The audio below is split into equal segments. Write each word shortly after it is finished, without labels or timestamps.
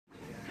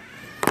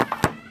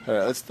All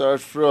right, let's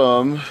start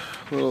from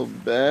a little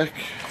back.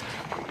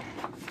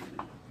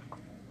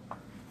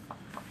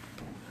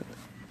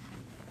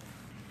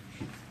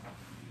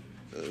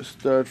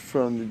 Start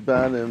from the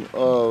bottom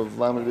of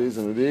Lamed Beis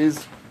and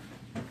Beis.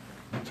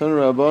 Tan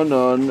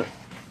Rabbanon.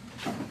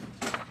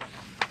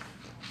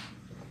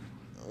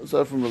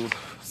 Start from the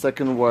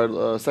second word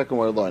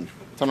line.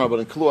 Tan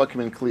Rabbanon Klua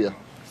Kimin Kliya.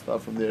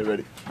 Start from there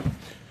already.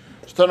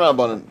 Tan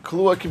Rabbanon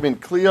Klua Kimin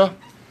Kliya.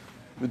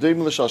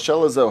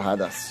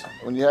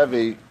 When you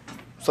have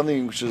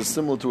something which is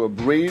similar to a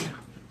braid,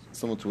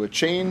 similar to a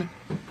chain,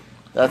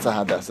 that's a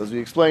hadas. As we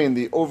explained,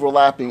 the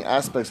overlapping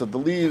aspects of the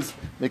leaves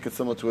make it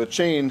similar to a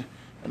chain,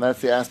 and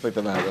that's the aspect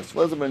of a hadas.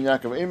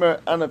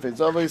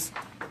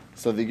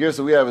 So the gears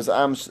that we have is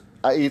am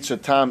ait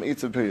shatam ait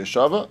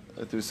shava.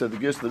 As we said, the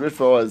gears of the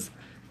Ritva was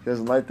he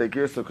doesn't like that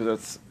gears because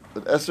that's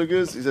what Esther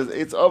gives. He says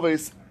eitz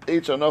aves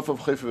ait enough of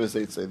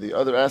chayfa. The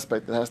other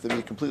aspect that has to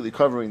be completely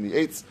covering the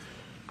eitz,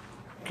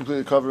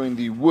 completely covering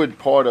the wood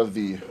part of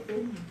the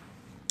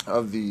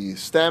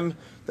stem,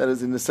 that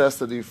is a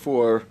necessity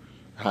for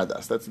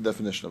hadas. That's the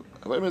definition of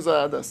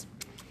hadas.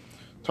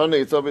 Tana,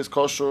 it's obvious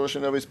kosher,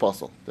 and obvious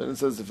possible. Then it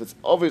says if it's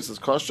obvious as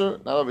kosher,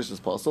 not obvious as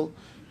possible.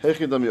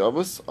 Hechidami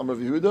obvious. Amar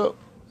Yehuda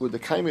with the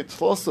kaimit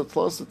tlosa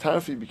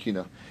tarfi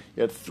bikina.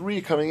 You had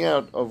three coming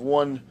out of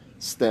one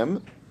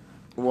stem,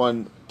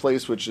 one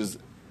place which is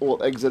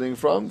all exiting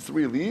from,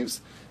 three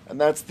leaves. And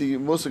that's the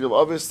musig of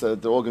obvious,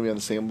 that they're all going to be on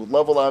the same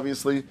level,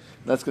 obviously. And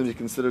that's going to be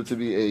considered to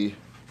be a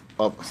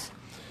obvious.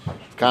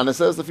 Kana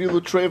says, if you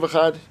look trei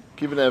v'chad,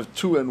 you can have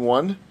 2 and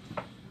 1.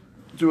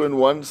 2 and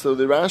 1. So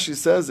the Rashi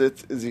says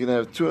it is you're going to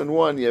have 2 and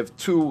 1. You have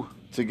 2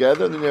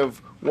 together, and then you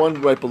have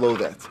 1 right below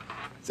that.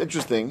 It's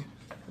interesting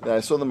that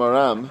I saw the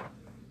Maram,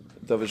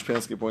 David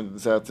Shpansky pointed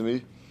this out to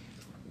me,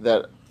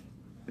 that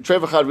trei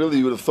v'chad really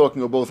you would have thought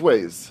can go both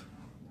ways,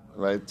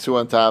 right? 2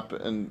 on top,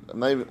 and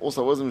I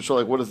wasn't even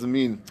sure what does it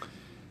mean.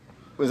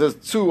 When it says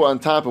 2 on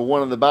top and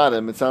 1 on the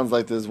bottom, it sounds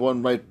like there's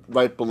 1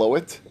 right below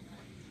it,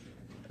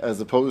 as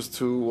opposed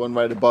to 1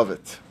 right above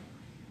it.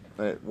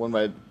 Right, 1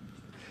 right.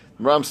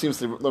 Ram seems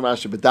to learn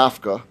Rashi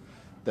bedafka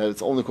that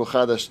it's only called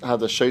hadash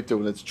shaita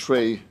when it's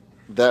tray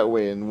that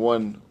way and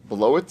 1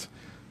 below it.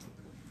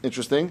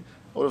 Interesting.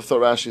 I would have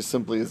thought Rashi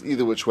simply is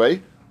either which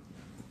way,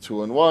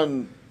 2 and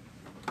 1,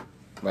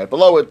 right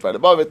below it, right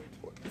above it.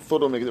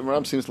 Thought make it.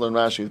 Ram seems to learn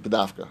Rashi is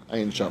bedafka.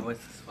 Ayin sham. What's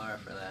the svara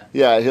for that?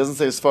 Yeah, he doesn't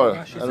say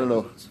svara. I don't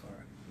know.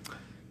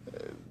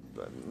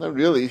 Not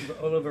really.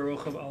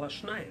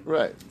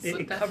 Right.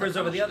 It covers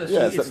over the other, so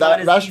yes, it's not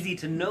as easy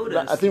to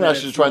notice. I think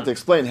Rashi is trying to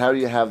explain how do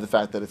you have the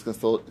fact that it's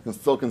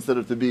still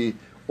considered to be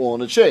all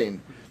in a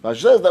chain.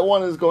 Rashi says that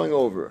 1 is going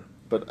over.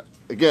 But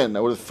again, I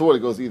would have thought it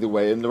goes either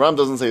way. And the Ram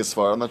doesn't say it's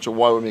far. I'm not sure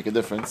why it would make a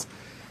difference.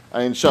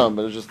 Ayin sham,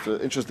 but it's just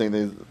interesting.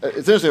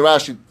 It's interesting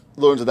Rashi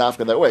learns the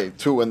dafka that way.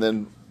 2 and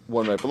then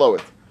 1 right below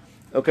it.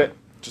 Okay.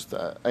 Just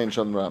ayin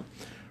sham Ram.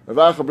 He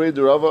looked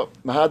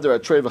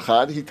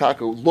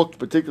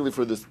particularly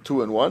for this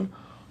 2 and 1.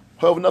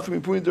 However, nothing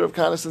in point of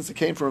Kahana since it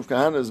came from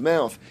Kahana's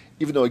mouth.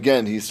 Even though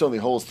again he certainly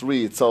holds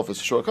 3 itself as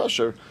shor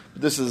kosher,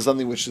 but this is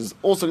something which is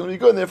also going to be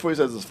good, and therefore he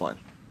says it's fine.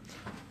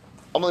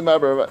 Abba, my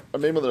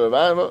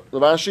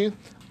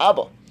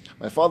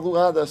father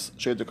hadas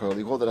sheita karli.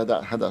 He called it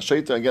hadas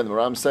sheita. Again, the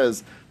Ram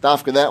says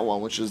dafka that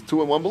one, which is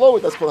 2 and 1 below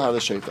it. That's called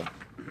hadas sheita.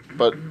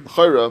 But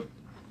chayra,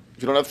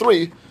 if you don't have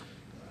 3.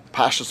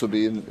 Pashas would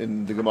be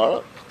in the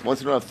Gemara. Once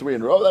you don't have 3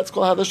 in a row, that's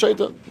called Hadas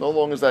Shaita. No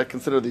longer is that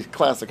considered the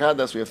classic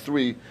Hadas. We have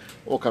 3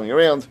 all coming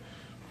around.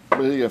 But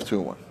here you have 2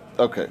 and 1.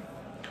 Okay.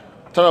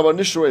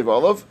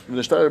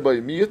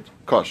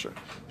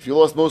 If you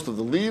lost most of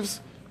the leaves,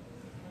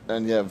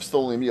 and you have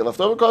still only meat left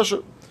over,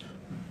 kosher.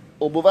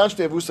 You still have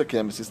to have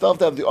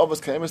the Avos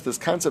Kaemis, this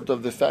concept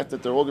of the fact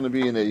that they're all going to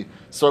be in a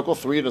circle,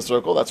 3 in a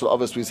circle. That's what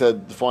Avos we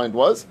said defined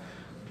was.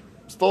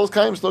 Still is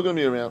Kaemis, still going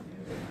to be around.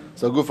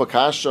 So gufa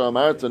kasha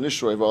amarta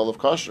nishrei v'olav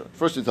kasha.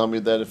 First you tell me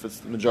that if it's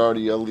the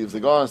majority of leaves the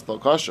gone, it's still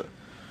kasha.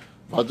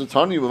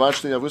 V'adutani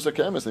v'vashli avusa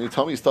kemis, and you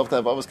tell me you still have to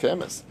have avos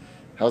kemis.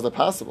 How is that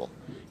possible?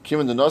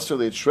 Kimin the nasr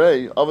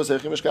leitrei avos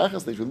hechim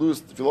mishkachas. If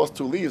you lost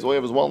 2 leaves, all you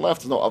have is 1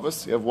 left. There's no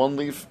avos. You have 1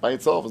 leaf by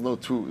itself.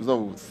 There's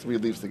no 3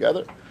 leaves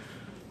together.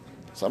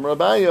 Samar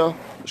Abaya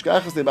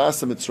mishkachas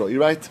le'ba'asa mitzro. You're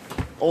right.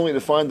 Only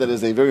to find that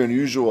is a very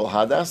unusual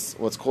hadas.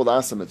 What's called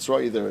asa mitzro.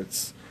 Either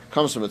it's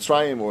comes from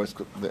Mitzrayim or it's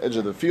the edge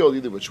of the field.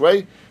 Either which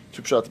way.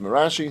 Tupshat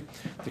Marashi,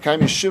 the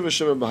kaimi shiva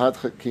bahad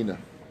chakina,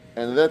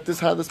 and that this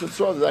hadas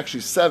mitzvah there's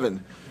actually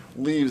 7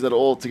 leaves that are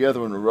all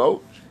together in a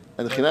row,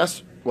 and the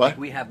chinas what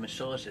we have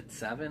misholosh at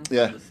 7.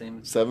 Yeah, from the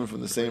same 7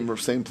 from the same.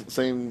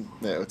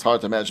 Yeah, it's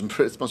hard to imagine.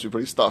 It must be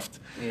pretty stuffed,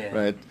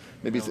 right?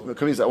 Maybe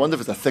I wonder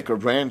if it's a thicker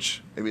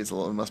branch. Maybe it's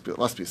it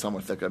must be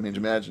somewhat thicker. I mean,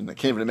 imagine I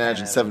can't even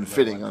imagine 7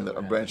 fitting on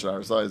a branch of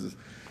our sizes.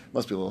 It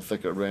must be a little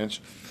thicker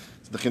branch.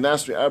 So the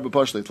chinasri arba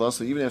pashleitla.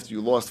 So even after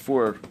you lost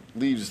 4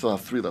 leaves, you still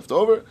have 3 left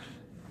over.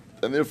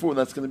 And therefore,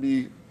 that's going to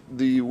be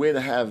the way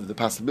to have the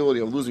possibility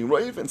of losing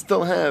Raiv and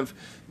still have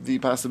the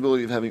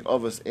possibility of having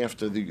Avos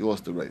after you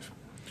lost the Raiv.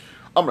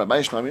 Amra,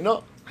 Ma'ishmami,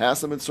 no.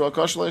 Hasam Mitzvah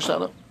Kashal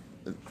Shana.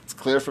 it's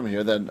clear from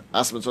here that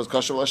Asim Mitzvah is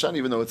kosher l'Hashan,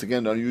 even though it's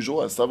again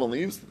unusual, as stubborn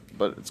leaves,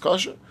 but it's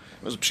kosher.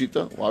 It was a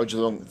pshita. Why would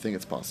you think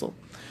it's possible?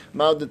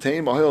 Maybe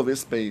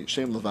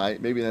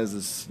it has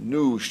this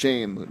new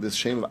shame, this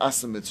shame of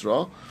Asim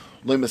Mitzvah.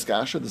 There's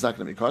not going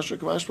to be kosher.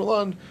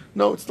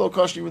 No, it's still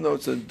kosher, even though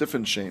it's a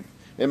different shame.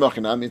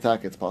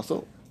 It's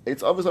possible.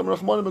 It's always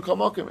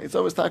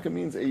taka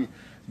means a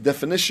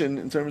definition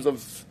in terms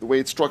of the way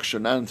it's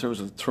structured, not in terms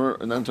of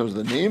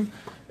the name.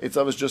 It's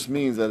always just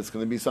means that it's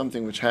going to be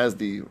something which has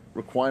the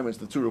requirements,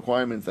 the two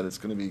requirements, that it's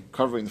going to be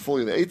covering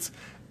fully the eights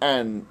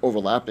and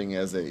overlapping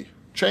as a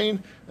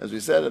chain, as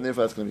we said, and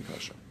therefore that's going to be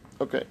kosher.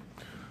 Okay.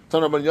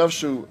 Tanarban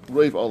Yavshu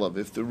Rave Olav.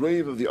 If the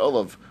rave of the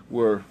olive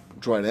were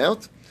dried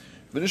out,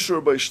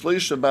 V'nishur by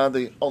Shleisha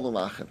Badi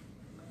Olalachen.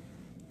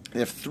 You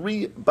have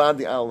 3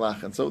 Badi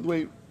Olalachen. So the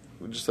way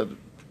we just said,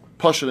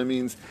 Pasha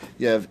means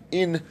you have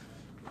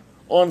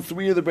on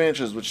 3 of the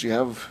branches, which you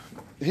have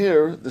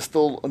here, there's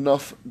still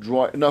enough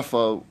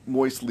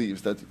moist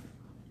leaves that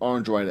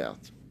aren't dried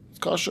out. It's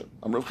kosher.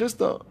 Amrav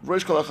Chisda,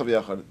 Reish Kalachav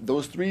Yachad.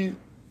 Those 3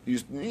 you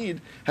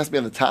need has to be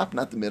on the top,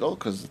 not the middle,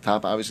 because the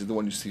top obviously is the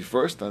one you see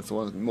first. That's the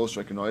one that's most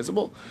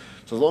recognizable.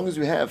 So as long as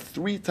you have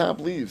 3 top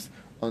leaves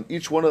on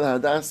each one of the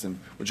hadassim,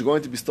 which are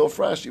going to be still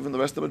fresh, even the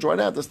rest of them are dried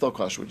out, they're still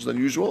kosher, which is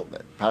unusual.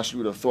 Pasha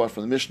would have thought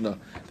from the Mishnah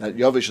that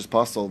Yavish is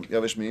possible.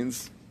 Yavish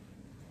means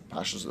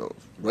Pasha's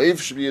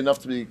rave should be enough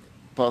to be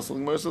possible.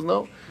 Gemara says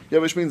no.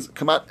 Yavish means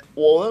come out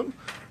all of them.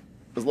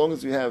 As long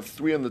as you have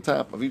 3 on the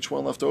top of each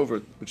one left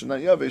over, which is not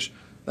Yavish,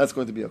 that's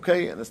going to be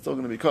okay, and it's still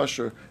going to be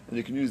kosher, and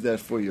you can use that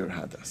for your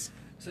hadas.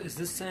 So is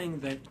this saying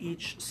that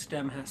each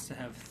stem has to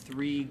have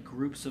 3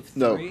 groups of 3?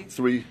 No,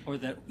 3. Or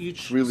that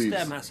each 3 leaves.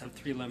 stem has to have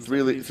 3 limbs?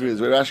 3 leaves. The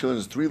way Rashi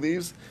learns is 3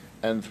 leaves,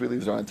 and 3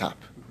 leaves are on top.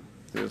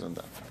 3 leaves on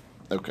top.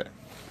 Okay.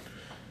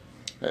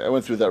 I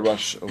went through that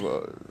rush.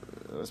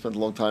 I spent a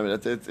long time in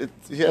it.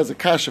 He has a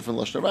kasha from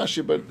Lashon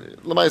Rashi, but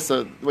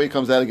Lamaisa, the way he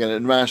comes out again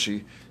in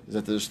Rashi is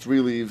that there's 3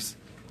 leaves,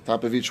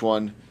 top of each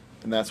one,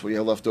 and that's what you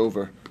have left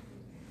over,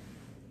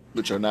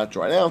 which are not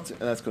dried out, and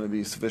that's going to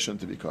be sufficient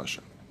to be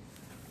kosher.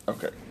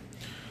 Okay.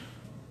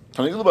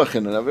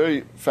 A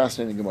very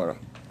fascinating Gemara.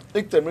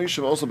 Iktam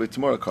Rishim also be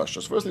tomorrow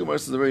kosher. So first, the Gemara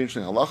says a very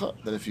interesting halacha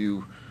that if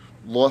you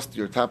lost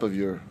your top of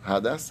your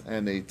hadas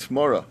and a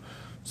tomorrow,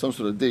 some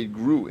sort of date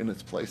grew in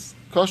its place,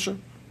 kosher,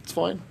 it's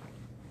fine.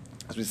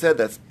 As we said,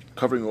 that's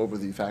covering over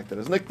the fact that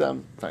it's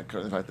nikdam,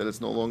 the fact that it's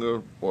no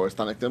longer, or it's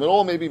not nikdam at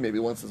all. Maybe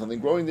once there's something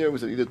growing there. We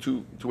said either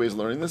two ways of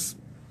learning this.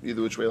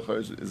 Either which way is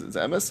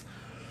emes.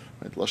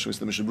 Right, Lashon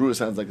the Mishnah Berurah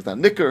sounds like it's not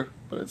nicker,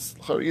 but it's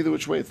either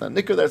which way. It's not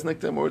nicker that's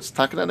nikdam, or it's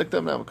takana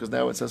nikdam now, because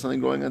now it says something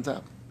growing on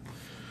top.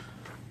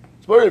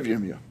 It's Erev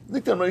Yirmiyah.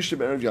 Nikdam Reish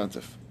Erev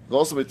Yantif. It'll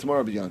also be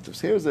tomorrow be Yantif.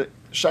 So here's a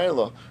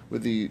shayla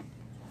with the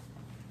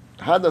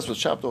hadas was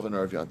chopped off in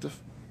Erev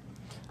Yantif,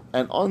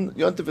 and on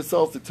Yantif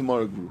itself the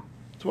tomorrow grew.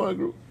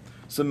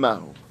 So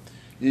mahu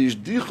yish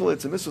dichel.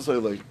 It's a mitzvah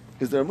soilei.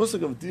 Is there a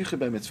musig of dichel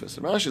by mitzvah?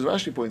 So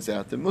Rashi points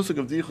out the musig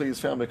of dichel is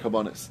found by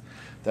karbanis.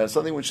 That's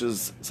something which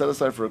is set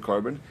aside for a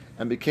carbon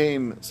and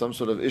became some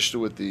sort of ishta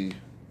with the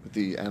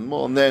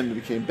animal, and then it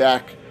became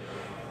back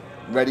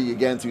ready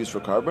again to use for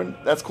carbon.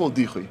 That's called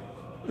dichel.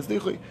 It's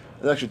dichel.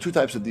 There's actually 2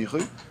 types of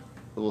dichel.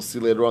 We'll see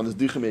later on. There's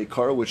dichel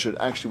meikar, which it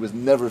actually was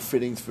never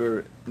fitting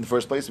for in the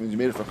first place. It means you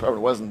made it for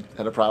carbon, it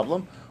had a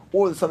problem.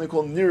 Or there's something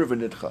called nirva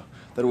nidcha,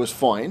 that it was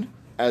fine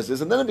as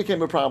is, and then it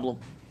became a problem.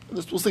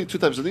 We'll see 2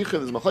 types of dichel.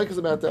 There's machlekes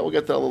about that. We'll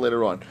get to that a little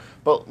later on.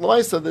 But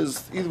l'maisa,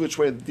 there's either which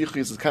way the dichel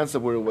is this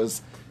concept where it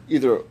was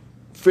either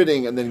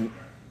fitting and then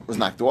was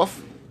knocked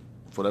off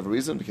for whatever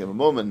reason, became a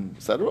mum and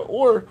etc.,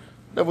 or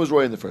never was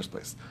roy in the first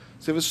place.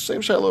 So it was the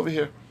same shayla over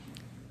here.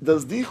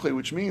 Does dichel,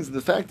 which means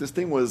the fact this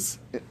thing was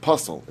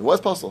puzzle. It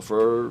was puzzle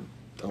for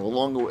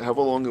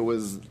however long it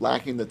was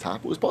lacking the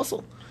top. It was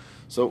puzzle.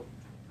 So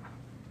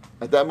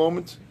at that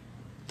moment,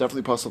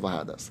 definitely puzzle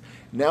hadas.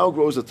 Now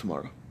grows the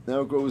tomorrow.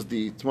 Now grows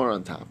the tomorrow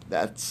on top.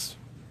 That's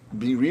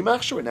being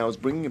remachshir, and now it's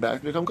bringing it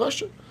back to become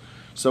kosher.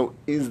 So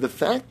is the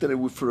fact that it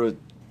would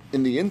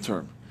in the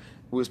interim,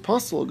 it was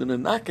possible going to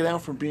knock it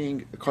out from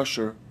being a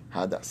kosher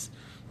hadas?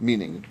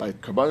 Meaning, by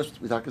karbanos,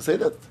 we can say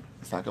that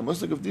it's not a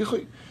musig of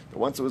dichui. That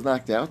once it was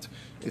knocked out,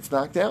 it's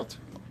knocked out.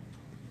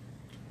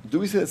 Do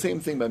we say the same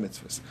thing by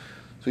mitzvahs?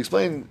 So we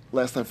explained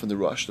last time from the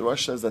Rush. The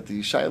Rush says that the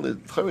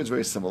shayla is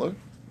very similar.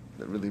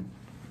 That really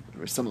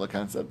very similar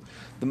concept.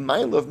 The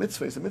mile of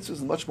mitzvahs, the mitzvah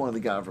is much more on the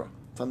gavra.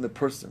 It's on the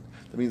person.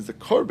 That means the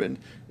carbon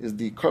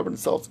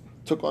itself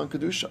took on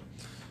kedusha.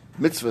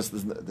 Mitzvahs,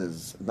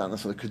 there's not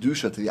necessarily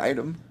kedusha to the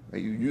item.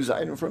 Right? You use the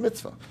item for a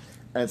mitzvah,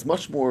 and it's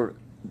much more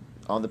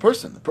on the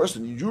person. The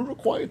person, you're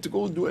required to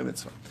go and do a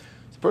mitzvah.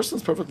 The person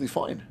is perfectly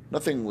fine.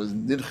 Nothing was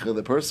nidcha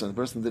the person. The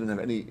person didn't have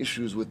any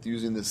issues with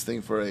using this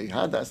thing for a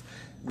hadas.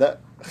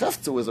 That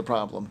chafta was a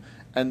problem,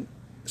 and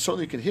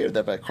certainly you can hear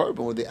that by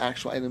carbon, where the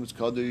actual item is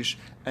kadosh,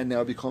 and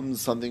now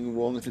becomes something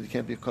wrong if it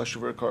can't be kosher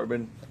for a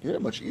carbon. You hear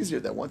it much easier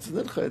that once it's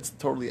nidcha, it's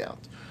totally out.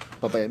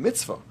 But by a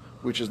mitzvah,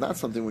 which is not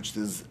something which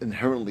is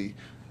inherently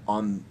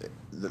on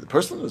the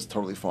person, is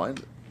totally fine.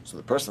 So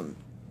the person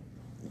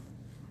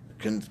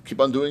can keep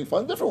on doing,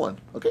 find a different one.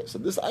 Okay, so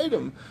this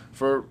item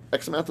for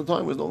X amount of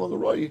time was no longer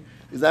Roy.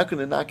 Is that going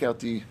to knock out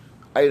the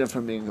item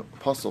from being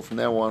apostle from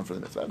now on for the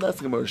mitzvah? That's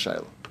the Gemara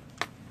Shaila.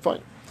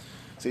 Fine.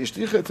 So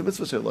Yishticha, it's a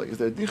mitzvah Shaila. Is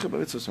there a dicha by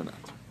mitzvah or not?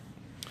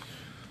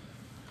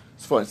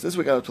 It's fine. So this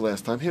we got up to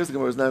last time. Here's the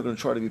Gemara is now going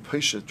to try to be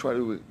patient, try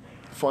to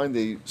find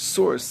a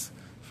source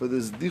for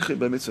this dicha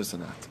by mitzvah or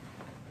not.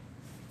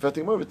 In fact,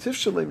 the Gemara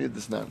Tifshalei made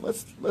this now.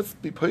 Let's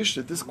be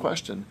patient at this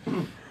question.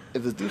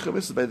 If the dicha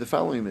mitzvah by the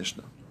following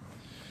Mishnah.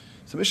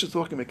 So Mishnah is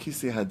talking about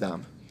Kisei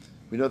Hadam.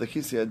 We know that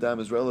Kisei Hadam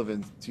is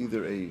relevant to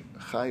either a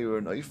Chay or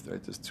a Naif.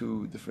 Right? There's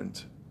two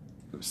different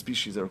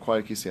species that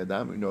require Kisei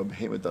Hadam. We know a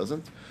Behemoth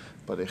doesn't.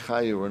 But a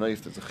Chay or a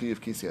Naif, there's a Chi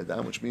of Kisei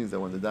Hadam, which means that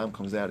when the dam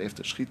comes out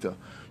after Shechita,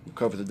 you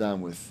cover the dam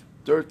with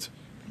dirt.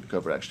 You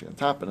cover it actually on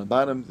top and on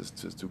bottom.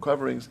 There's two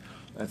coverings.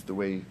 That's the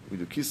way we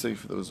do Kisei.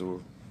 For those who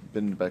have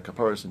been by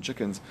Kaparas and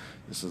chickens,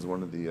 this is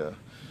one of the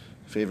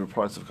favorite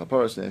parts of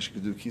Kaparas. They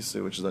actually do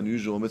Kisei, which is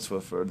unusual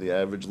mitzvah for the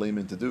average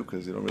layman to do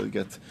because you don't really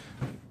get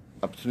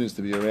opportunities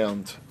to be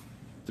around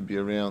a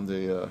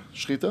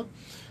shechita.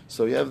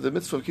 So you have the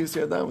mitzvah of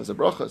Kisei Adam as a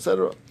bracha,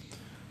 etc.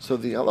 So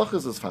the halacha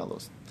is as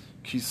follows: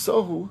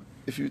 Kisohu,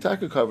 if you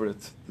cover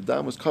it, the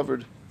dam was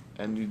covered,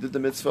 and you did the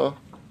mitzvah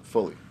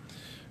fully.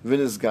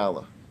 Vinis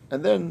gala,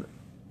 and then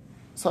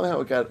somehow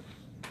it got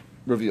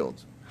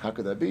revealed. How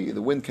could that be?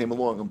 The wind came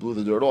along and blew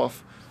the dirt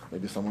off.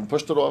 Maybe someone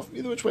pushed it off.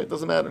 Either which way, it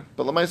doesn't matter.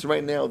 But Lamaisa,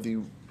 right now, the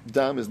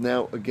dam is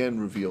now again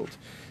revealed.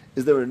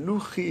 Is there a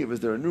new chiv? Is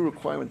there a new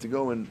requirement to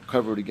go and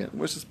cover it again?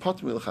 Where it says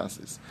patur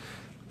milchasis.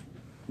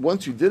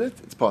 Once you did it,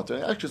 it's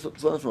patur. Actually,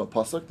 it's learned from a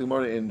pasuk. The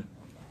Gemara in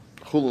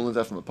Chulun learned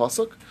that from a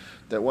pasuk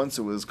that once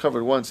it was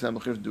covered once, now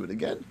mechayiv to do it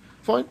again.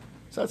 Fine.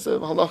 So that's a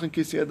halach in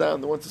Kisei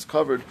Adam. That once it's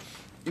covered,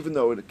 even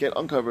though it get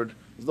uncovered,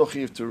 there's no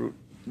chiv to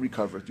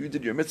recover it. You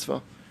did your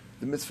mitzvah.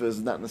 The mitzvah is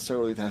not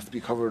necessarily it has to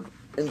be covered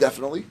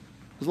indefinitely.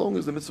 As long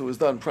as the mitzvah was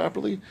done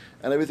properly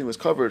and everything was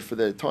covered for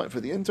the time for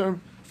the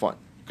interim, fine.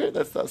 Okay,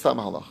 that's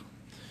halach.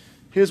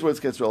 Here's where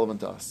it gets relevant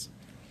to us.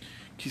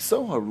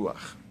 Kiso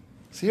haruach.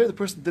 So here the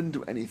person didn't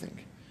do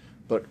anything,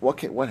 but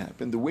what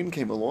happened? The wind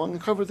came along and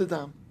covered the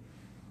dam.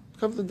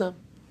 So the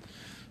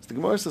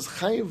Gemara says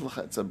chayiv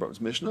l'chatzah.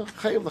 It's Mishnah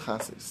chayiv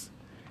l'chasis.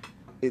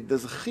 It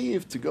does a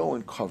chayiv to go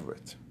and cover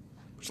it,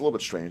 which is a little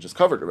bit strange. It's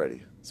covered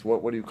already. So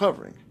what are you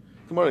covering?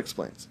 The Gemara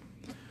explains.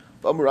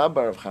 That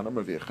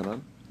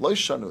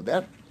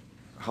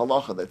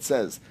halacha that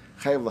says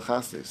chayiv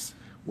l'chasis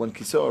when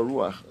kiso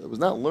haruach, it was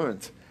not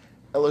learned.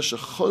 Only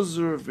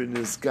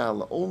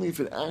if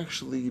it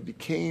actually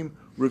became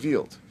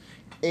revealed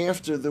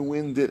after the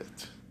wind did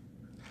it.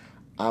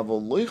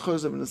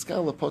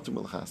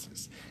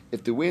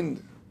 If the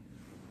wind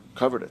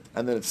covered it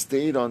and then it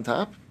stayed on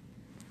top,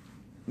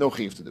 no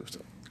chiv to do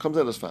so. It comes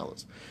out as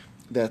follows: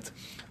 that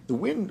the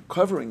wind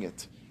covering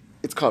it,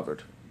 it's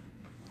covered.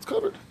 It's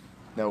covered.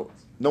 Now,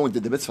 no one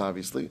did the mitzvah,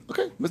 obviously.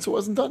 Okay, mitzvah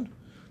wasn't done.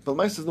 But the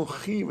there's no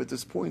chiv at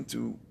this point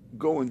to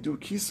go and do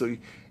kisui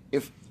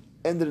if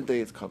end of the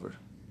day it's covered.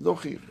 No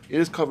chiv. It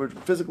is covered.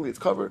 Physically it's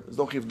covered. There's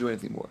no chiv to do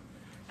anything more.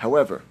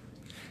 However,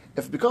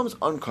 if it becomes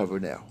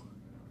uncovered now,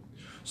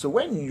 so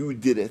when you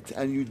did it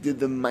and you did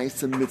the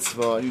ma'aseh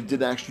mitzvah and you did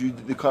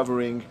the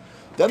covering,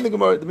 then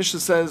the Mishnah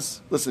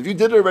says, listen, if you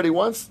did it already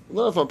once,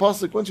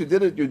 once you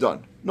did it, you're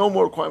done. No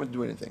more requirement to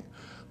do anything.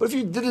 But if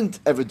you didn't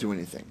ever do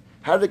anything,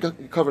 how did it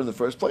get covered in the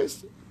first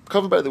place?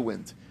 Covered by the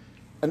wind.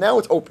 And now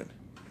it's open.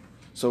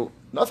 So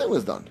nothing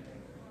was done.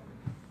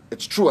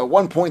 It's true, at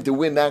one point the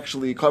wind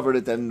actually covered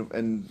it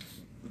and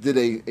did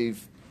a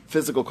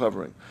physical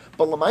covering.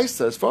 But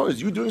Lamaisa, as far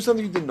as you doing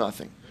something, you did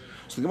nothing.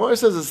 So the Gemara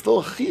says it's still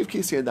a chiv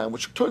Kisei Adam,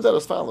 which turns out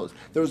as follows.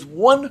 There's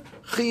one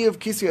chiv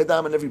Kisei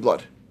Adam in every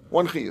blood.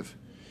 One chiv.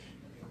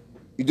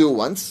 You do it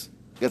once,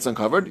 it gets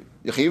uncovered,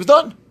 your chiyuv's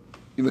done.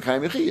 You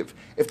mekayim your chiyuv.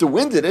 If the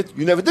wind did it,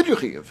 you never did your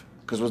chiyuv,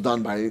 because it was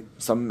done by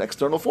some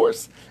external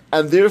force.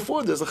 And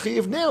therefore, there's a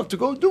chiyuv now to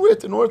go do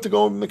it in order to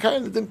go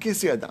mekayim the din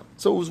Kisei Adam.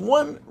 So it was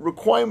one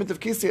requirement of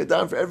Kisei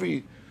Adam for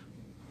every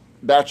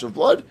batch of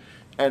blood,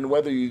 and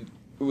whether it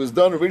was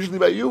done originally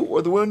by you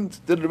or the wind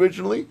did it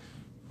originally,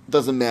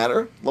 doesn't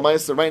matter.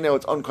 Lamaisa, right now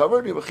it's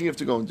uncovered, you have a chiyuv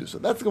to go and do so.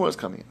 That's the Gemara's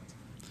coming at.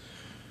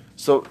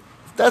 So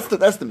that's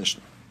the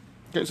Mishnah.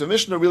 Okay, so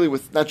Mishnah really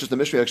with, not just the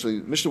Mishnah,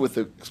 actually, Mishnah with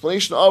the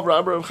explanation of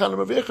Rabbi Rav Chanan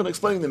Rav Yechon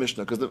explaining the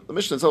Mishnah, because the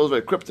Mishnah itself is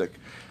very cryptic.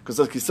 Because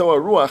the Kisoa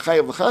Ruach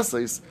Chayav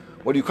L'chasais,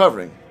 what are you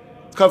covering?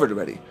 It's covered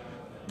already.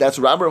 That's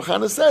what Rabbi Rav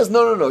Chanan says.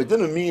 No. It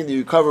didn't mean that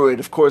you cover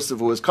it, of course,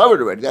 if it was covered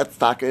already. That's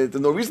taka.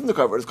 There's no reason to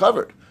cover it. It's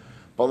covered.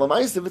 But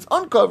Lamais, if it's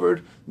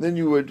uncovered, then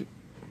you would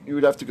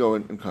have to go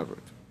and cover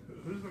it.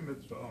 Who's the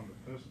mitzvah on the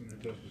person who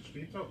does the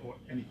shechita or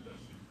any person?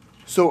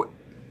 So,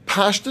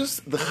 Pashtus,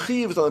 the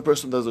chiv is on the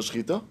person who does the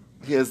shechita.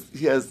 He has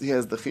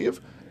the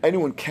chiv.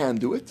 Anyone can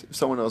do it. If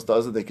someone else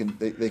does it, they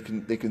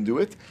can do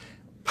it.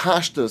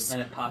 Pashtus.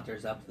 And it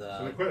potters up the.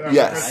 So the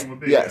yes. question would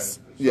be, Yes.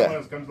 Someone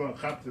else comes along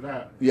chap to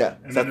that. Yeah.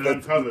 And then it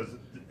uncovers.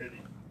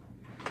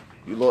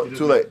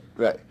 Too late.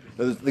 Right.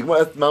 The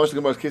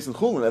Gemara's case in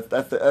Chulin.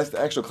 That's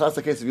the actual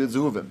classic case of Yud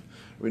Zehuvim.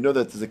 We know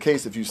that there's a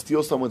case if you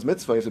steal someone's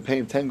mitzvah, you have to pay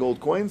him 10 gold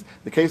coins.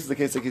 The case is the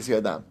case of Kisi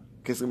Adam.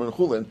 Case of Gemara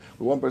Chulin,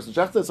 where one person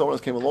shechted, someone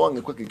else came along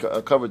and quickly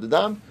covered the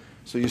dam.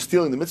 So you're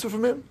stealing the mitzvah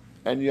from him,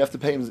 and you have to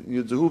pay him,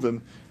 you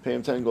zehuvim, pay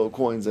him 10 gold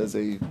coins as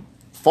a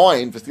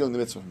fine for stealing the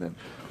mitzvah from him.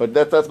 But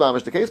that's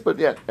mamish the case. But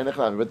yeah,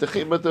 but the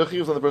chiv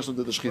is on the person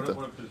who did the shechita.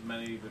 What if there's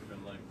many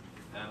different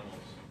animals?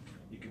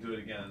 You can do it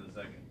again in a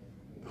second.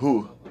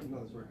 Who?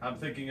 I'm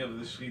thinking of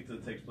the shechita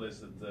that takes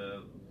place at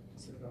the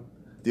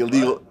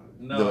illegal.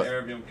 No,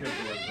 Erev Yom Kippur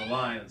was the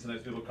line, and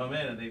sometimes people come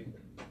in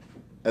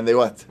and they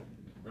what?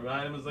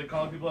 Remind him was like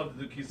calling people up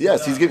to do kisei.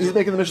 Yes, he's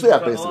making the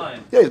mishliach basically.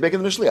 Yeah, he's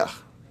making the mishliach.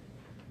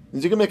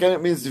 Means you can make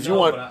it. Means if you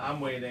want. But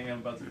I'm waiting. I'm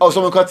about to. Oh,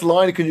 someone cuts the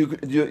line. Can you?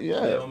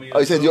 Yeah. Oh,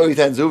 you said you owe you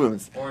 10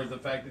 zuvim. Or is the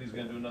fact that he's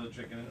going to do another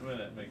trick in a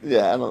minute?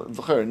 Yeah, I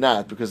don't.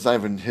 Not because it's not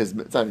even his.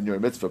 It's not even your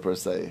mitzvah per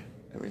se.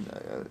 I mean,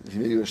 he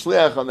made you a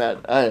shliach on that.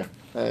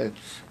 I'm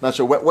not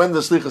sure when the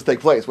shlichus take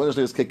place. When the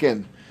shlichus kick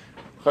in.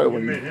 You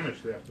made him a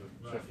shliach to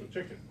check the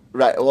chicken.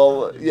 Right.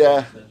 Well,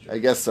 yeah, I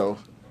guess so.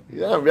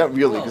 Yeah, not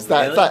really, because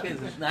not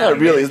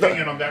really. It's not,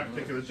 on that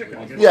particular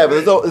chicken. Yeah,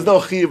 but there's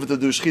no chiv to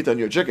do shchita on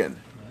your chicken.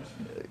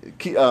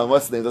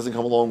 What's the name? Doesn't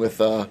come along with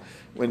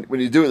when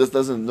you do it. This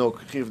doesn't no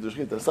chiv to do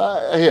shchita. So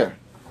I hear.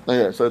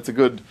 So it's a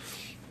good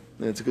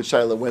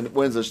shaila when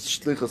the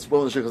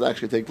shlichus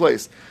actually take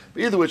place.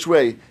 But either which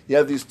way, you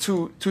have these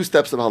two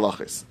steps of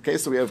halachis. Okay,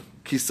 so we have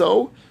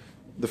kiso.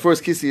 The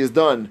first kisi is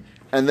done,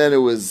 and then it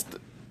was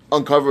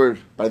uncovered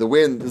by the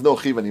wind. There's no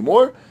chiv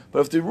anymore. But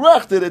if the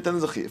ruach did it, then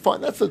there's a chiv.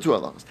 Fine, that's the two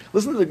halachas.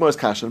 Listen to the Gemara's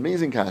kasha,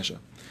 amazing kasha.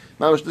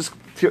 Now this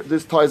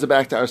ties it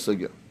back to our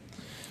sugya.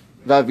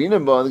 The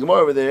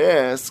Gemara over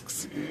there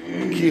asks,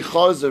 Ki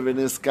chazer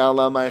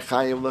v'niskala my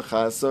chayim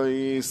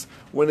lechasois.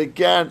 When it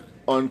got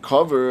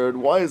uncovered,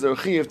 why is there a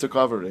chiv to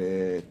cover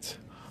it?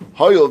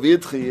 Hoyol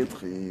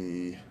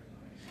v'yitchi.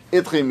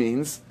 Itchi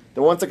means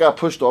that once it got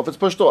pushed off, it's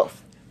pushed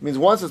off. It means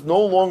once it's no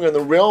longer in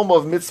the realm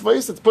of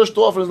mitzvahs, it's pushed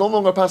off, and there's no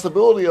longer a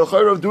possibility of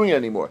doing it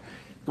anymore.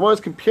 The Gemara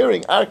is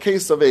comparing our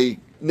case of a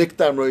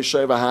nikdam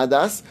roishay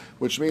hadas,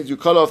 which means you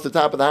cut off the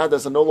top of the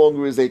hadas and no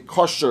longer is a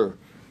kosher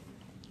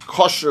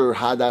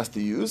hadas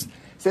to use.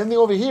 Same thing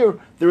over here.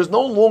 There is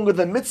no longer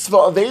the mitzvah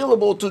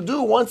available to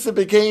do once it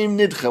became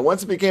nidcha,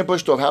 once it became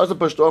pushed off. How is it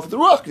pushed off? The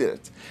ruach did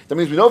it. That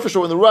means we know for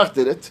sure when the ruach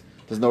did it,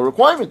 there's no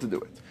requirement to do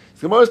it.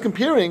 So the Gemara is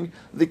comparing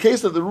the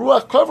case of the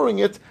ruach covering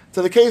it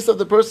to the case of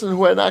the person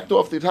who had knocked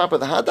off the top of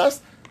the hadas.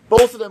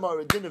 Both of them are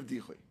a din of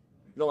dichui.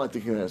 You don't like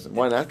the comparison.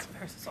 Why not?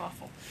 Comparison's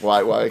awful.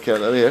 Why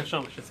can't I hear?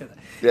 Shlomo should say that.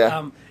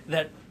 Yeah.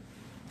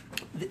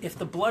 If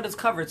the blood is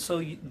covered, so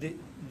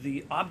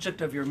the object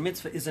of your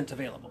mitzvah isn't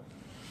available,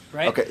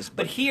 right? Okay.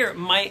 But here,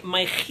 my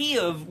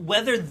chiyuv,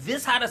 whether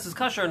this hadas is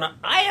kosher or not,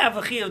 I have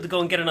a chiyuv to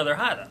go and get another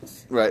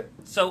hadas. Right.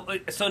 So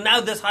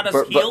now this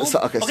hadas healed.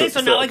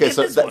 So now I get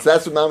this one.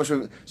 That's what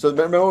Mamash. So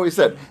remember what we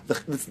said.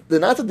 The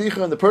not the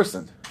dicha on the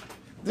person.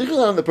 Dicha is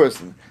not on the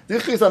person.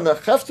 Dicha is on the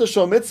chefta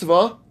shel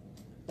mitzvah.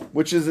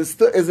 Which is it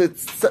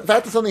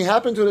fact that something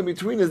happened to it in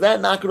between, is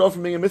that knock it off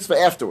from being a mitzvah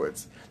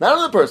afterwards? Not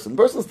on the person. The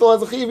person still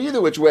has a chiv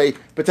either which way,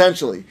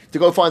 potentially, to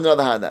go find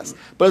another hadas.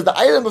 But as the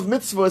item of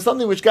mitzvah is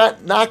something which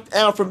got knocked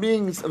out from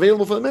being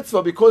available for the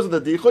mitzvah because of the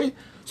dichui,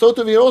 so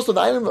to be also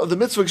the item of the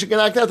mitzvah should get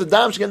knocked out, the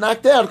dam should get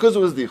knocked out because it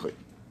was dichui.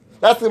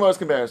 That's the Gemara's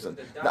comparison.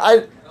 The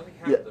item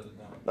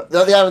of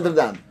the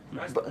dam.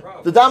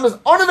 The dam is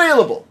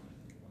unavailable.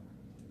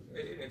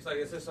 It's like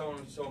as if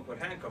someone put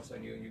handcuffs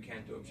on you and you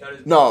can't do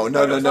them. No.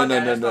 That's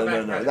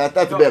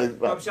a bad.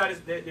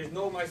 There's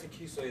no ma'aseh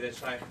kisoi that's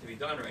trying to be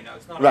done right now.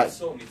 It's not right.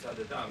 so mitzvah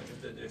the dam.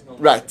 There's no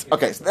right.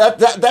 Okay. So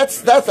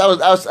that's I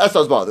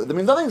was bothered. I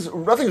mean, nothing's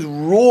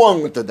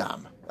wrong with the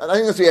dam. I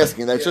think that's what you're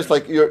asking. That's just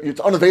like it's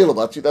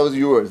unavailable. That was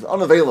yours. It's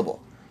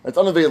unavailable. It's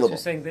unavailable. So you're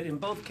saying that in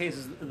both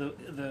cases,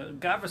 the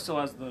gavra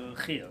still has the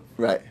chiyuv.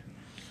 Right.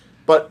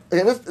 But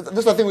again,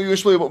 this I think we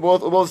usually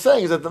both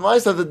saying is that the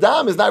ma'aseh of the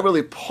dam is not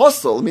really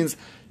puzzle. It means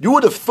you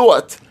would have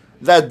thought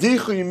that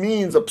dichui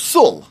means a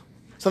psul,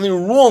 something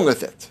wrong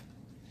with it,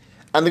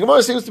 and the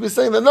Gemara seems to be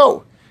saying that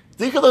no,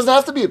 dichui doesn't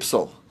have to be a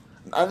psul.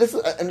 I'm just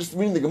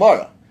reading the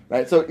Gemara,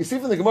 right? So you see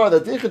from the Gemara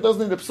that dichui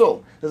doesn't need a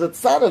psul. There's a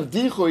tzad of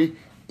dichui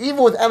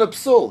even without a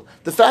psul.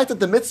 The fact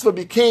that the mitzvah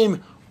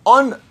became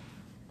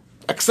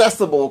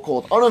unaccessible,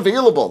 called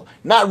unavailable,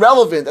 not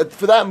relevant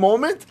for that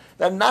moment,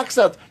 that knocks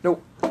out. No.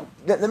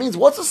 That means,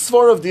 what's a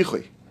svara of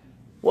dichui?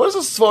 What is a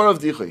svara of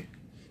dichui?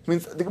 It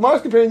means the Gemara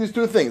is comparing these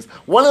two things.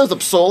 One is a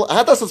psul, a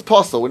hadas is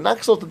pasul. When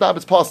knocks off the dab,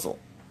 it's pasul.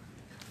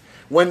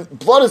 When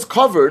blood is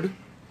covered,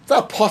 it's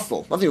not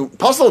pasul. Nothing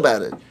pasul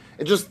about it.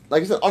 It's just,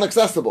 like you said,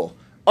 unaccessible,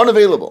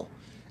 unavailable.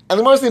 And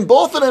the Gemara is saying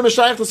both of them is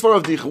shaykh to svara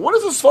of dichui. What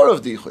is a svara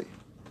of dichui?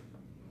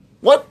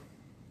 What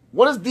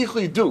does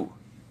dichui do?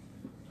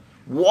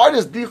 Why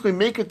does dichui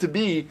make it to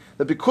be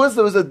that because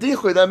there was a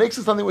dichui, that makes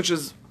it something which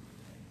is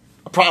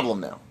a problem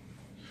now?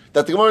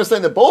 That the Gemara is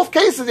saying that both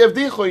cases you have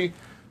dichui,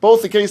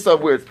 both the case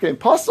of where it became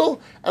pasul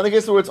and the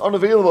case of where it's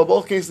unavailable,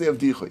 both cases you have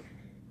dichui.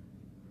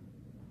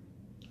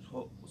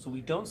 So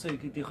we don't say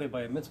dichui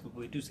by a mitzvah, but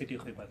we do say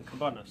dichui by the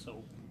kabbana.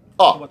 So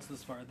Oh. What's the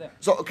svara there?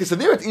 So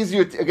there it's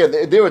easier. Again,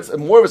 there it's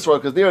more of a story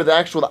because there the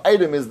actual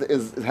item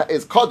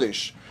is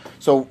kaddish.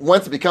 So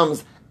once it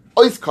becomes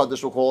ois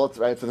kaddish, we'll call it,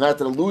 right? So not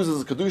that it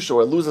loses kedusha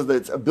or it loses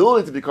its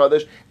ability to be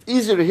kaddish. It's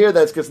easier to hear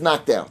that it gets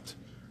knocked out.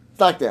 It's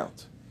knocked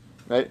out,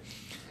 right?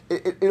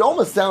 It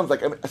almost sounds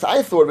like, so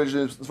I thought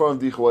originally as far as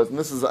dicha was, and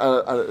this is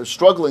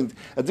struggling.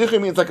 A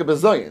dicha means like a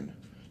bezayin.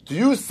 To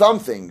use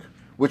something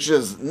which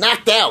is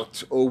knocked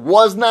out or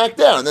was knocked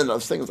out, and then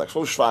this thing is like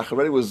so shvach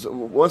already was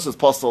once it's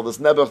possible. This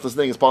nebuch, this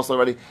thing is possible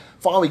already.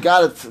 Finally,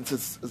 got it.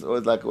 It's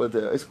like with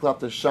the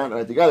isklap shan,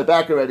 right? You got it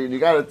back already, and you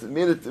got it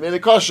made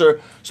it kosher.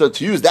 So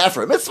to use that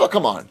for a mitzvah,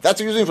 come on, that's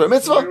what you're using for a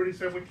mitzvah. We already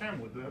said we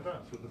can with the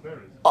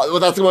berries. Oh,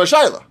 well, that's going to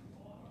Shaila.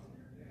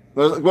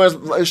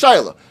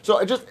 Shaila. So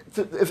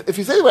if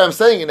you say the way I'm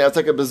saying it now, it's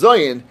like a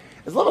bezoyin.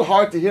 It's a little bit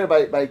hard to hear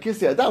by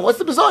Kisei Adam. What's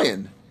the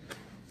bezoyin?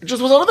 It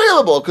just was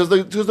unavailable because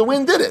the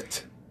wind did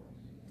it.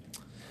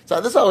 So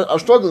this is how I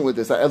was struggling with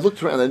this. I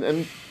looked around and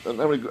I don't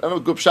have a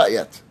good shot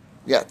yet.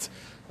 We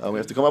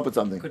have to come up with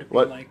something. Could it be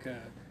What? like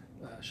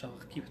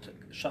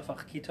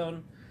shafach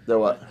kiton? There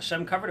what?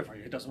 Hashem covered it for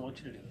you. It doesn't want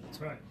you to do it.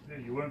 That's right. Yeah,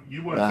 you weren't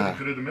fitting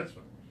to do the mitzvah.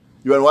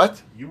 You want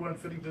what? You weren't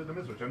fitting to do the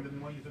mitzvah. Hashem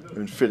didn't want you to do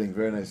You're it. fitting.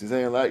 Very nice. You're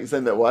saying a lot. You're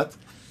saying that what?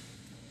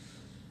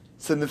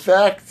 So the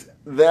fact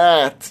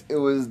that it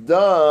was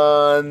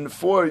done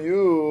for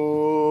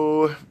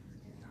you,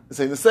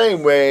 saying the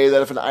same way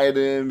that if an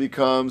item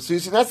becomes, so you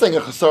see, not saying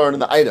a chesaron in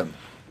the item,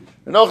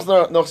 no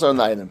chesaron in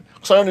the item,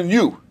 chesaron in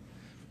you.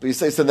 But you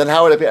say, so then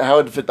how would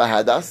it fit by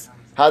hadas?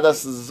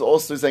 Hadas is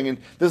also saying,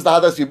 this is the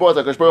hadas you bought.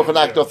 Like Baruch Hu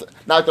knocked off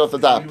the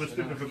top. He was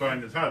sticking for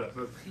buying his hadas.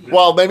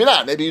 Well, maybe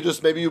not.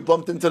 Maybe you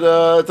bumped into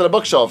the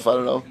bookshelf. I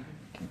don't know.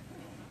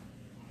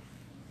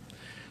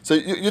 So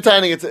you're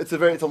telling it's a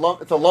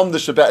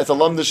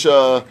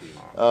lumdish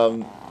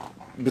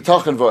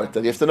b'tachan vort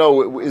that you have to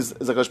know is a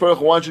Kadosh Baruch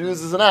Hu wants you to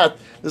use this or not.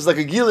 This is like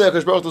a gili.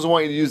 Kadosh Baruch Hu doesn't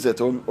want you to use it,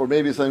 or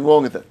maybe there's something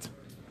wrong with it.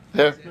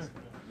 Here,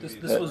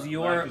 This was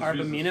your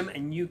arba minim,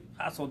 and you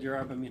sold your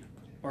arba minim,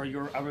 or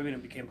your arba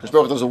minim became. Kadosh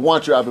Baruch Hu doesn't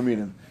want your arba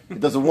minim. He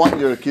doesn't want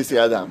your kisei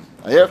adam.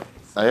 I hear.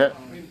 I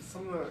mean,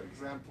 some of the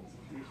examples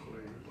of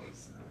Yichlei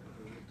was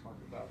that we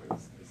talked about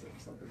is if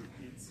somebody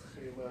eats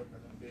chaylev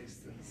and then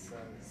based and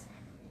says,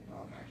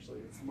 actually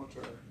it's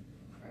mutter,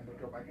 and they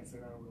go back and say,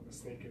 no, we're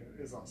mistaken,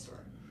 it is asur.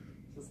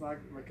 So it's not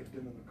like a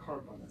din in the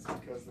carbon, it's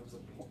because there's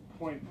a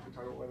point, we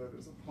talk about whether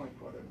there's a point,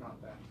 whether or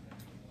not that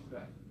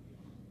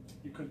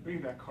you could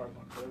bring that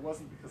carbon, but it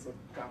wasn't because of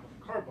gam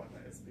of carbon,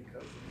 it's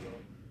because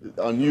of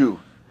On you.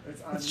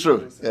 It's on It's you,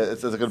 true. so Yeah,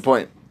 it's a good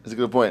point. It's a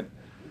good point.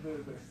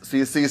 the- So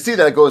you see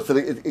that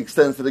it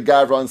extends to the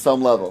gavra on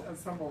some level. and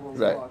some of those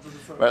Right. laws,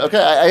 so- Right.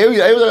 Okay. I hear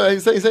you. You're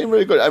saying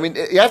very good. I mean,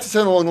 you have to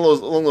send along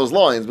those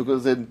lines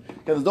because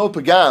there's no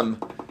pagam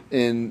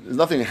there's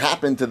nothing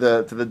happened to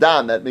the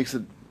dam that makes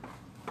it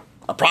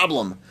a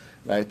problem,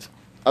 right?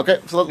 Okay.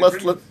 So let's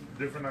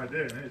Different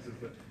idea. And it's just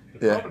that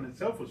the Yeah. carbon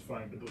itself was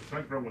fine, but there was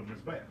something wrong with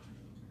mizbeach.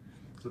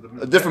 So the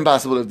a different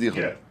possibility of dichul.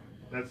 Yeah,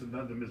 that's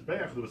another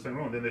mizbeach. There was something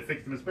wrong. Then they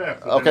fixed the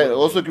mizbeach. So Okay. then-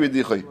 Also could be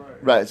dichul.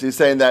 Right. So you're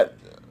saying that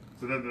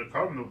So then the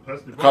carbon, the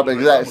person. carbon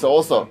exactly. So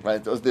also right.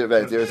 Right. There's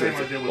Same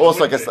idea with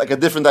also the like a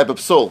different type of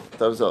soul.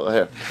 That was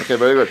here. Okay.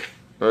 Very good.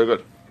 Very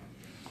good.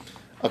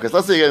 Okay. So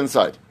let's see you get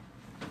inside.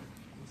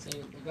 So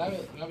the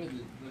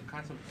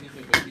concept of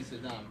Tichei by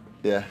Kisadam,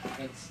 Yeah.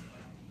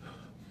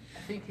 I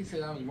think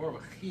Kisadam is more of a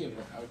chiyuv.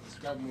 I would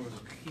describe more as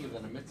a chiyuv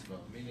than a mitzvah,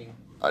 meaning.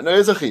 No,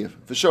 it's a chiyuv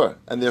for sure,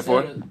 and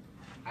therefore.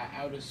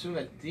 I would assume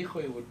that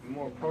Tichei would be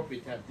more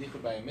appropriate to have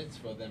Tichei by a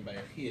mitzvah than by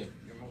a chiyuv.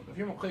 If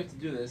you're mechayiv to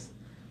do this,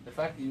 the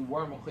fact that you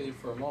were mechayiv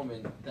for a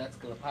moment, that's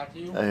going to pot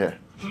you. I hear.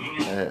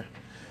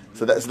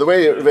 So that's the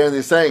way Randy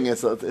is saying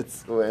it's and the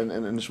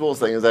Shmuel is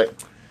saying is that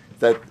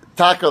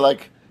taka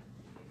like.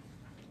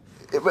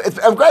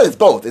 I'm glad it's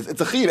both. It's a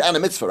chiyuv and a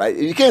mitzvah, right?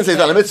 You can't say it's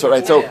not a mitzvah,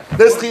 right? So this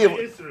What's the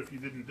chiyuv, answer if you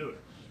didn't do it?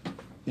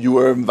 you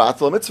were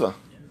mvatel a mitzvah.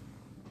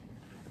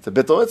 It's a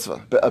bittul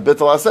mitzvah, a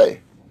bittul asay.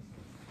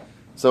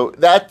 So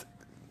that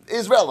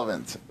is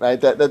relevant, right?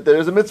 That there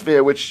is a mitzvah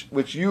here which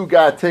you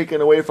got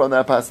taken away from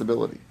that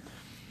possibility.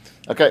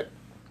 Okay.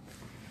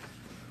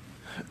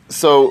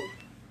 So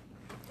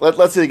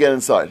let's see again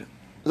inside.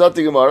 Zot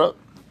the Gemara.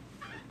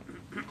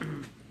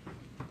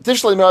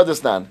 Tishlei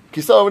me'adisnan.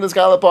 Kisov and his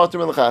gala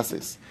patur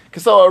l'chasis.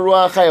 Kisov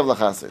aruah chayav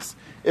l'chasis.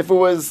 If it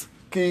was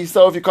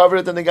kisov, if you covered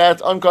it and the guy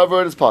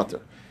uncovered, it's patur.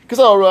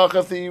 Kisov aruach,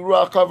 if the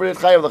ruach covered it,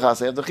 chayav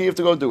l'chasis. You have the chayav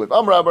to go do it.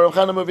 Amra baruch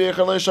hana maviyach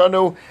lo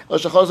yishanu lo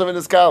shachosov in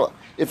his gala.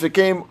 If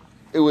it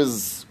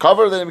was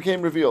covered, then it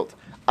became revealed.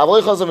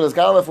 Avloi chosov in his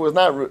gala. If it was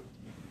not,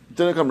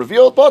 didn't come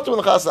revealed, patur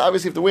l'chasis.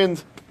 Obviously, if the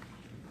wind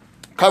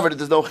covered it,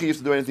 there's no chayav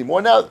to do anything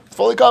more. Now it's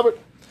fully covered.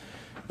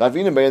 If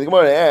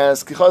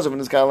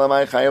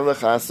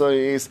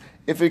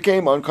it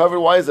came uncovered,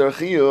 why is there a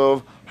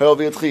chiyuv?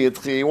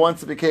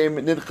 Once it became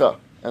nidcha,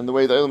 and the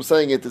way the Olam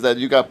saying it is that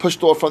you got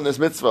pushed off from this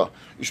mitzvah.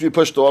 You should be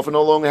pushed off and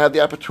no longer have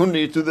the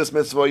opportunity to do this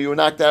mitzvah. You were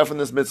knocked out from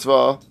this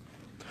mitzvah.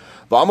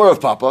 V'amar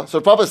of Papa.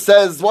 So Papa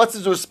says, what's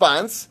his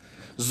response?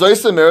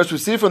 Zoysa meres, we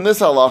see from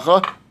this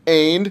halacha,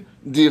 ein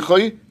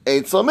dichoy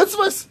eitzel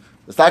mitzvahs.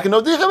 It's not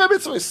no dichay by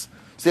mitzvahs.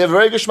 So you have a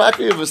very good shmaka,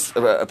 you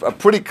have a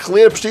pretty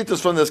clear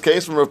pshitas from this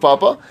case from Rav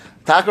Papa.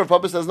 Taka Rav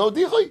Papa says no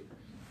dichay.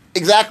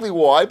 Exactly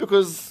why?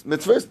 Because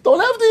mitzvahs don't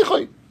have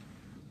dichay.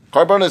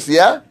 Karbanos,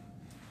 yeah.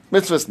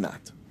 Mitzvahs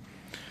not.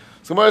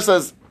 So Gemara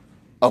says,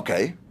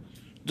 okay.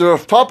 The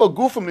Rav Papa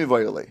gufa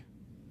mivoyele.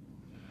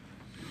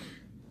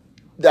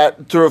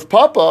 That to Rav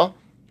Papa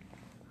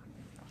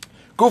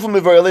gufa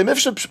mivoyele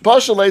mifshe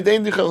pashalei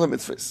dein dichel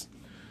mitzvahs.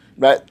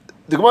 Right.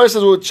 The Gemara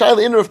says, well, child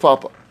in Rav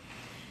Papa.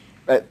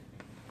 Right.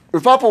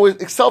 Rav Papa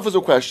itself is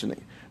a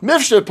questioning.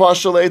 Mifshe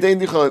pashalei dein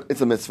dichel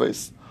it's a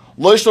mitzvahs.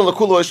 Lo yishna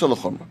l'kula, lo yishna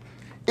l'chumra.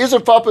 Is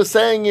Rav Papa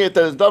saying it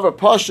that it's davar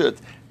pashat,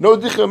 no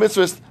dichel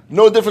mitzvahs,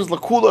 no difference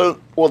l'kula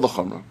or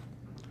l'chumra?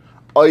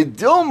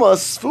 Oidilma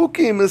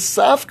sfuki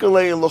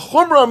misafkale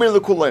l'chumra amin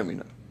l'kula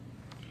amina.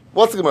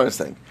 What's the Gemara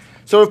saying?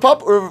 So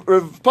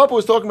Rav Papa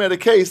was talking about a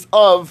case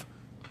of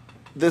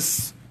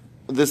this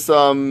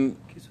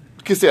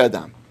Kisei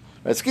Adam.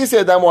 Right, so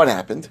Kisei Adam, what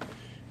happened?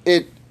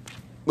 It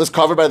was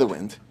covered by the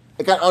wind.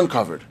 It got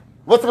uncovered.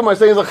 What's the Gemara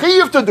saying? It's a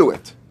chiyuv to do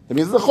it. That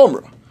means it's a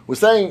chumrah. We're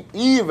saying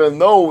even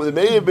though it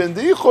may have been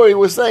dichoy,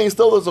 we're saying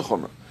still there's a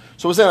chumrah.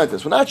 So we're saying like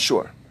this. We're not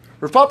sure.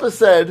 Rav Papa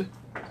said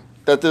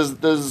that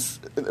there's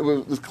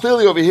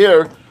clearly over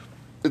here.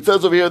 It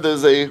says over here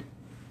there's a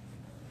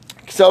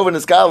Kisei and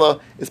Iskala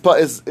is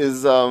Kisei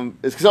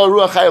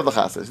Ruach Chayav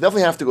L'Chasas. You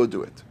definitely have to go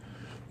do it.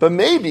 But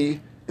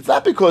maybe it's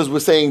not because we're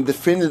saying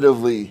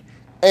definitively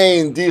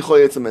Ein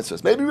Dichoy it's a mitzvah.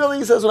 Maybe really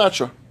he says we're not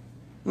sure.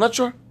 I'm not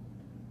sure.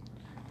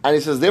 And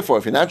he says therefore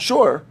if you're not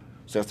sure,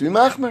 so you have to be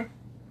machmer.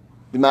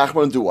 Be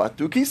machmer and do what?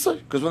 Do Kisei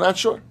because we're not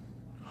sure.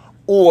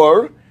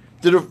 Or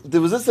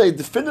was this a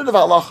definitive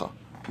halacha?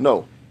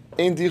 No.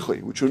 Ein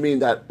Dichoy, which would mean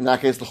that in our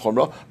case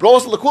l'chumra, but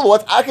also l'kula.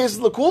 What's our case is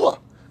l'kula?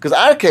 Because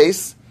our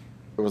case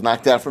it was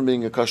knocked out from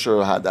being a kosher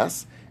or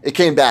hadas. It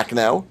came back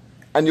now,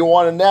 and you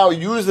want to now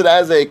use it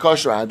as a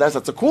kosher hadas.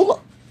 That's a kula.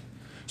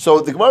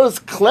 So the Gemara is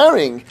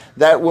clearing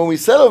that when we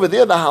said over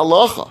there the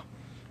halacha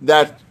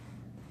that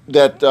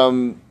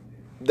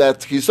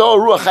kisor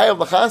ruach chayav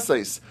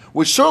l'chasais,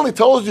 which certainly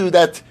tells you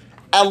that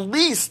at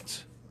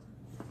least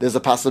there's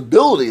a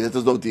possibility that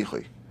there's no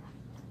dichui.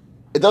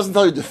 It doesn't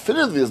tell you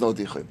definitively there's no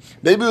dichui.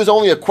 Maybe it was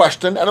only a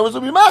question, and it was a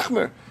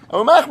b'machmer.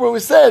 And b'machmer we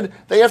said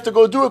they have to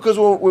go do it because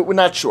we're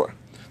not sure.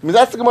 I mean,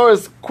 that's the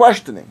Gemara's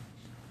questioning.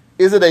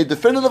 Is it a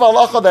definitive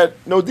halacha that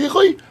no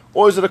dichui,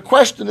 or is it a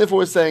question if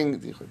we're saying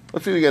dichui?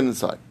 Let's see again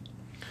inside.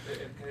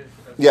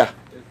 Yeah.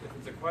 If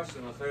it's a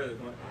question,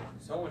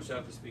 someone should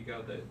have to speak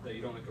out that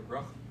you don't make a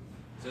bracha.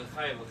 It's a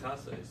chayav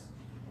l'chasais.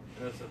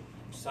 That's a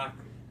sak.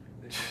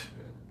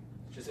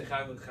 Just a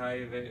chayav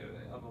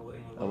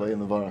Alei in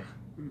the varach.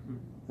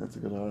 That's a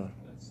good hara.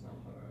 That's not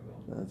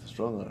hara. That's a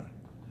strong hara.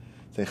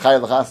 Say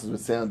chayav l'chasais would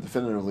sound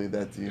definitively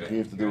that you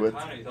have to do it.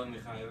 You're telling me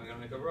chayav, I'm going to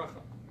make a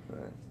bracha.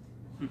 Right.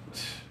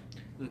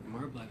 The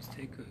Gemara blabs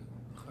take a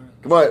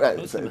Gemara, right?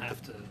 Most of them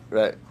have to.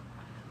 Right.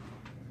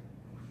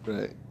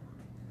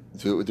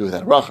 Do it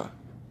without a bracha.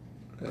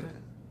 Right.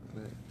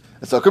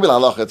 And so it could be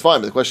halacha. It's fine,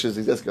 but the question is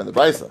he's asking on the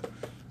brisa.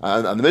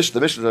 On the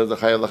Mishnah says the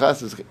chayav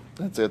l'chasais.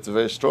 It's a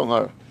very strong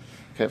hara.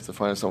 You have to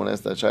find someone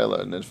else that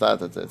shayla, and if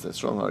that, it's a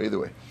strong hara either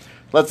way.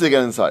 Let's see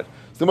again inside.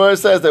 So the Gemara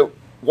says that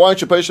why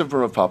aren't you patient from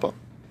Rav Papa?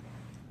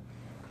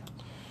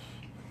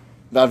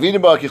 Now,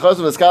 Vinibah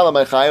kichosum eskala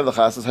my chayav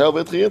l'chasais hel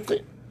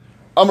v'etchi.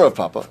 Amar Rav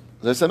Papa.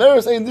 There's no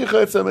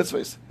dicha by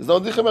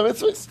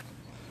mitzvahs.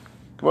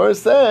 Gemara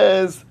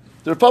says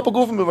the Rav Papa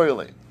go from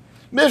Mivarele.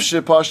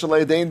 Mifshe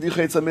pashalei dein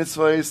dicha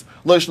mitzvahs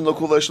loishon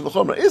l'kul loishon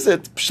l'chumra. Is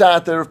it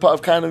pshat that Rav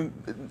Papa kind of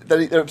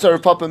that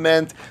Rav Papa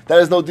meant that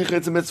there's no dicha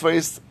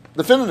mitzvahs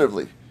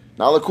definitively?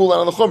 Now l'kul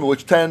and l'chumra,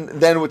 which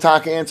then would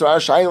talk answer our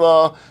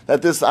shayla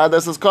that this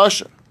is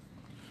kosher.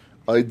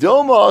 Maybe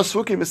no,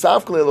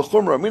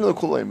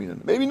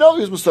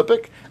 he was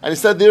musafik, and he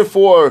said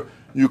therefore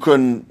you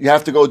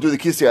have to go do the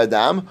Kisei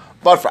Adam,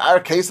 but for our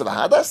case of a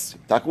hadas,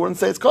 Taka wouldn't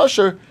say it's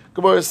kosher.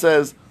 Gemara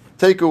says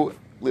Teku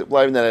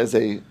leaving that as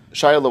a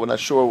shayla. We're not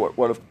sure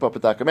what a Papa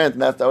Taka meant,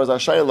 and that was our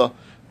shayla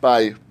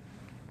by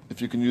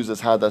if you can use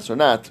this hadas or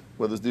not,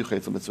 whether it's dichei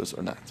mitzvahs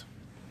or not.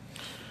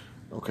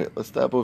 Okay, let's stop over.